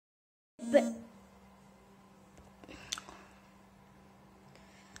E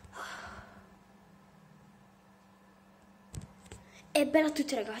bella a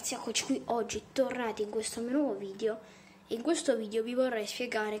tutti ragazzi, eccoci qui oggi tornati in questo mio nuovo video. In questo video vi vorrei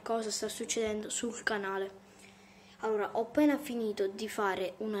spiegare cosa sta succedendo sul canale. Allora, ho appena finito di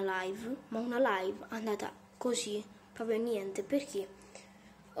fare una live, ma una live andata così, proprio niente, perché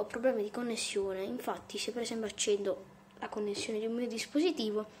ho problemi di connessione. Infatti, se per esempio accendo la connessione di un mio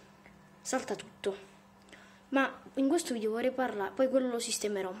dispositivo, salta tutto. Ma in questo video vorrei parlare, poi quello lo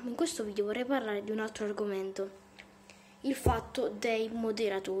sistemerò. In questo video vorrei parlare di un altro argomento. Il fatto dei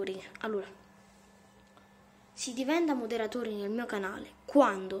moderatori. Allora, si diventa moderatori nel mio canale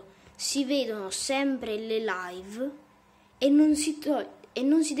quando si vedono sempre le live e non si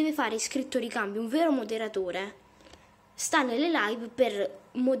deve fare iscritto ricambio. Un vero moderatore sta nelle live per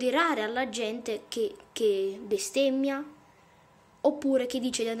moderare alla gente che bestemmia oppure che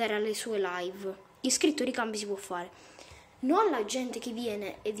dice di andare alle sue live. Iscritto ricambi si può fare, non la gente che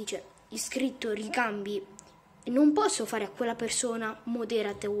viene e dice iscritto ricambi. Non posso fare a quella persona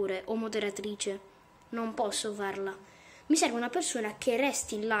moderatore o moderatrice, non posso farla. Mi serve una persona che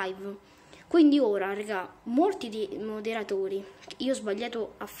resti in live. Quindi ora, raga, molti dei moderatori, io ho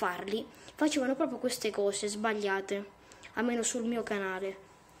sbagliato a farli, facevano proprio queste cose sbagliate, almeno sul mio canale.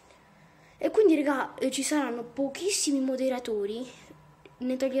 E quindi, raga, ci saranno pochissimi moderatori,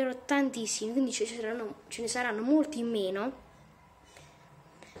 ne toglierò tantissimi, quindi ce ne saranno molti in meno.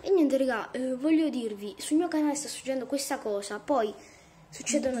 E niente raga, voglio dirvi, sul mio canale sta succedendo questa cosa, poi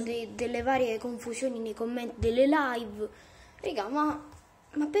succedono delle varie confusioni nei commenti delle live. Raga,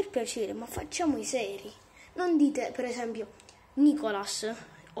 ma per piacere, ma facciamo i seri. Non dite, per esempio, Nicolas,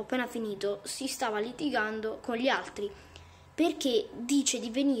 ho appena finito, si stava litigando con gli altri, perché dice di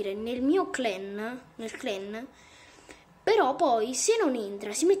venire nel mio clan, però poi se non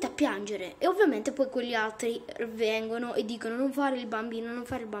entra si mette a piangere e ovviamente poi quegli altri vengono e dicono non fare il bambino, non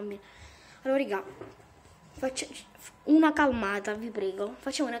fare il bambino. Allora raga, una calmata, vi prego,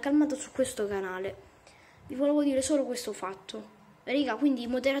 facciamo una calmata su questo canale. Vi volevo dire solo questo fatto. Raga, quindi i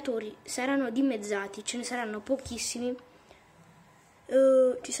moderatori saranno dimezzati, ce ne saranno pochissimi.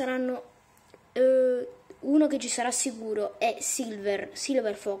 Ci saranno uno che ci sarà sicuro è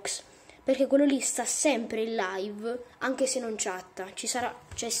Silver Fox, perché quello lì sta sempre in live, anche se non chatta,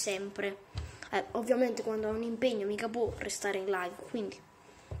 c'è sempre. Ovviamente quando ha un impegno mica può restare in live, quindi.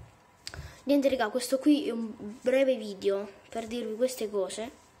 Niente raga, questo qui è un breve video per dirvi queste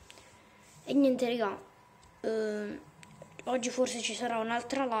cose. E niente raga, oggi forse ci sarà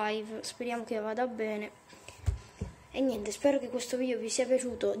un'altra live, speriamo che vada bene. E niente, spero che questo video vi sia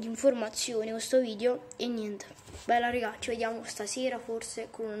piaciuto, di informazioni questo video. E niente, bella raga, ci vediamo stasera forse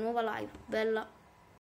con una nuova live, bella.